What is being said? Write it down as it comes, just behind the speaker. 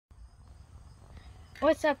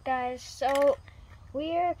What's up, guys? So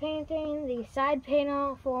we are painting the side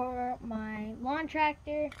panel for my lawn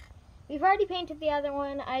tractor. We've already painted the other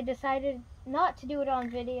one. I decided not to do it on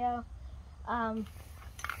video,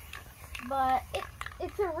 but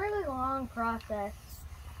it's a really long process.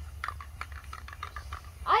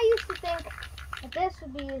 I used to think that this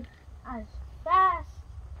would be as fast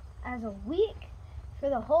as a week for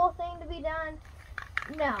the whole thing to be done.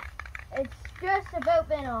 No, it's just about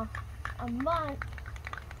been a month.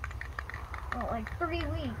 Well, like 3 weeks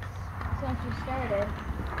since we started.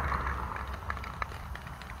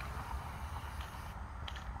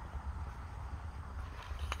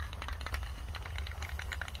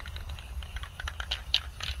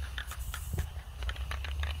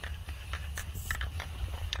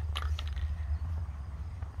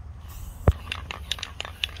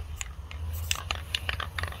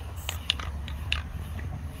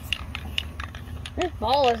 This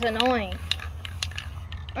ball is annoying.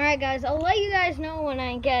 Alright guys, I'll let you guys know when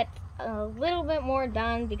I get a little bit more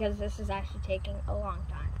done because this is actually taking a long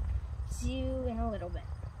time. See you in a little bit.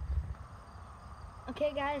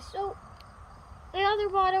 Okay guys, so the other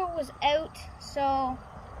bottle was out, so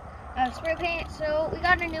spray paint, so we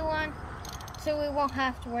got a new one, so we won't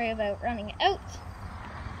have to worry about running it out.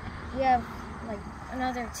 We have like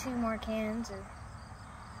another 2 more cans, and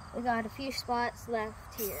we got a few spots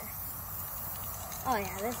left here. Oh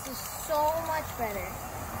yeah, this is so much better.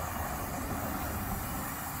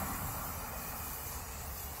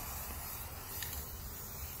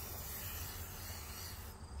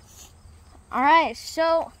 Alright,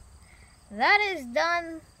 so that is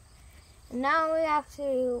done. Now we have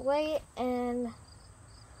to wait and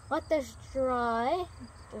let this dry.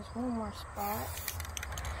 There's one more spot.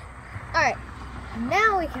 Alright,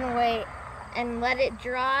 now we can wait and let it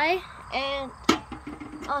dry, and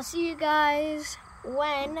I'll see you guys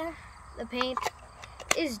when the paint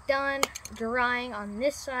is done drying on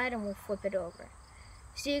this side, and we'll flip it over.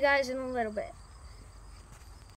 See you guys in a little bit.